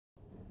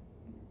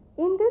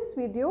In this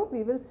video,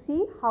 we will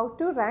see how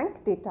to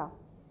rank data.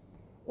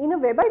 In a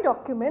Webi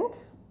document,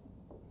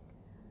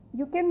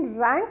 you can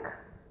rank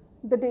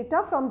the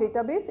data from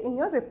database in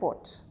your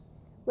report.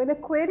 When a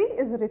query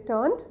is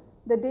returned,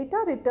 the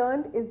data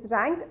returned is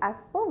ranked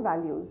as per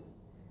values.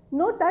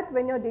 Note that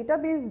when your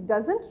database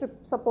doesn't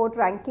support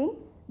ranking,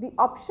 the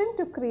option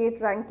to create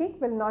ranking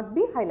will not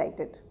be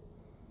highlighted.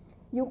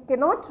 You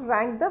cannot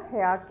rank the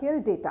hierarchical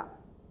data.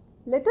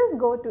 Let us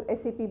go to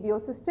SAP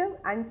Biosystem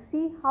and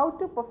see how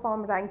to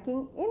perform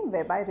ranking in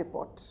Webi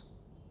report.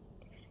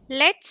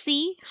 Let's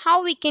see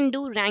how we can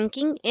do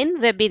ranking in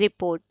Webi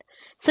report.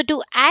 So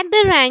to add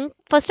the rank,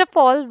 first of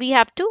all, we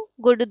have to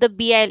go to the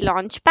BI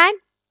Launchpad.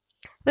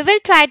 We will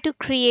try to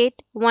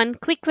create one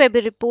quick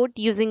Webi report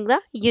using the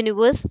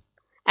universe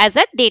as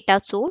a data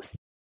source.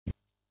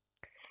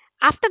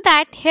 After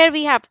that, here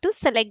we have to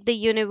select the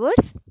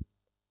universe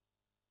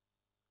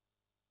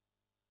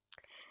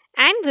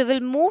and we will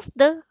move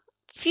the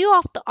few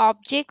of the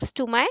objects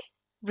to my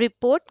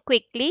report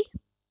quickly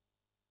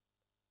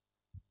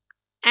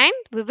and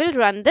we will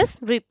run this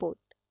report.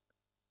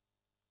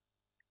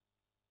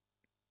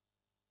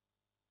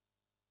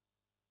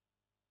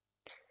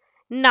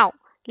 Now,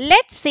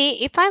 let's say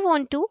if I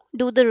want to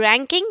do the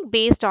ranking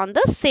based on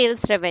the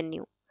sales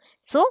revenue.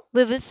 So,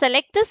 we will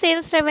select the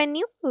sales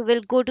revenue, we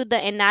will go to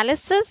the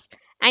analysis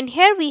and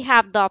here we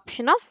have the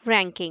option of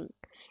ranking.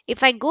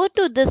 If I go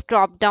to this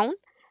drop down,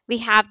 we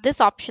have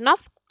this option of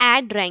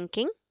add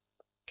ranking.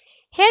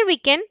 Here we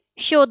can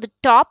show the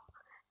top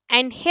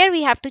and here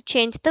we have to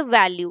change the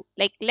value.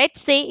 Like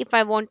let's say if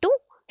I want to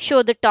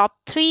show the top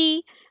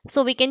 3,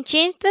 so we can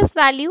change this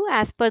value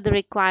as per the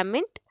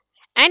requirement.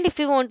 And if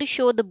we want to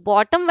show the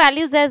bottom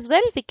values as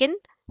well, we can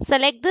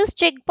select this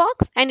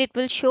checkbox and it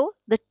will show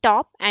the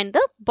top and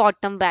the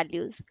bottom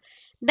values.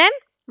 Then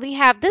we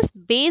have this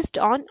based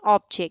on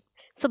object.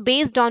 So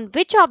based on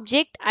which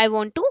object I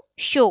want to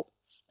show.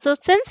 So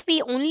since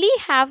we only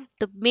have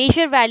the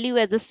measure value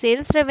as a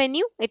sales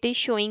revenue, it is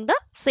showing the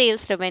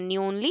sales revenue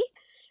only.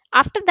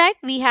 After that,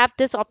 we have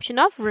this option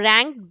of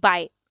ranked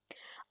by.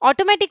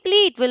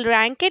 Automatically, it will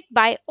rank it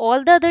by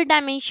all the other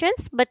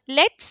dimensions. But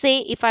let's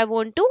say if I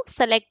want to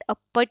select a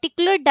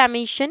particular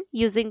dimension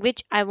using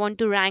which I want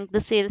to rank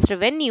the sales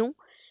revenue,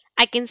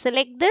 I can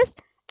select this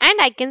and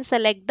I can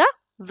select the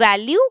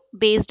value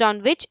based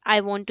on which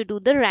I want to do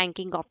the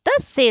ranking of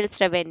the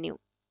sales revenue.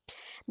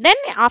 Then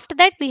after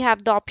that, we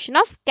have the option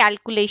of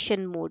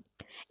calculation mode.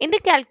 In the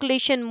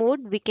calculation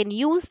mode, we can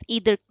use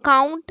either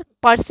count,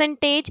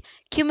 percentage,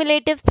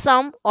 cumulative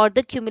sum or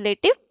the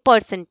cumulative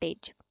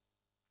percentage.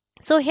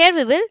 So here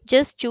we will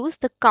just choose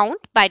the count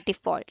by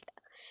default.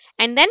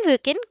 And then we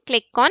can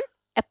click on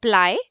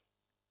apply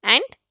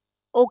and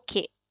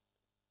OK.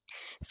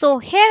 So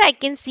here I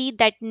can see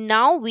that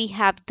now we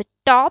have the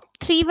top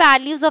 3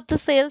 values of the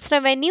sales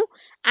revenue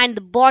and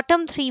the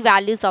bottom 3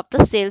 values of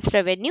the sales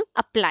revenue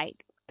applied.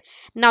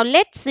 Now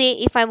let's say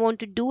if I want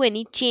to do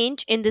any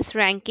change in this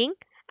ranking,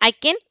 I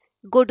can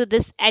go to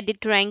this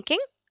edit ranking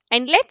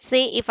and let's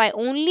say if I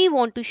only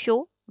want to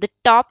show the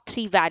top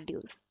 3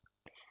 values,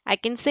 I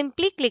can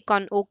simply click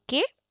on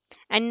OK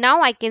and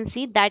now I can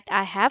see that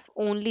I have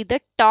only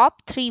the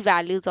top 3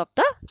 values of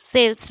the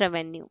sales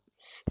revenue.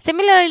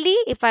 Similarly,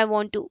 if I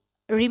want to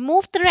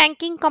remove the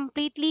ranking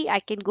completely, I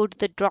can go to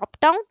the drop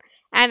down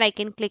and I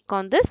can click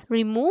on this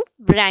remove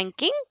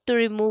ranking to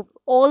remove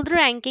all the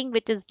ranking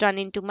which is done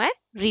into my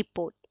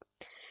report.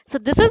 So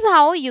this is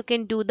how you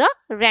can do the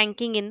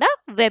ranking in the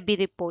Webi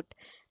report.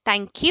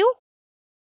 Thank you.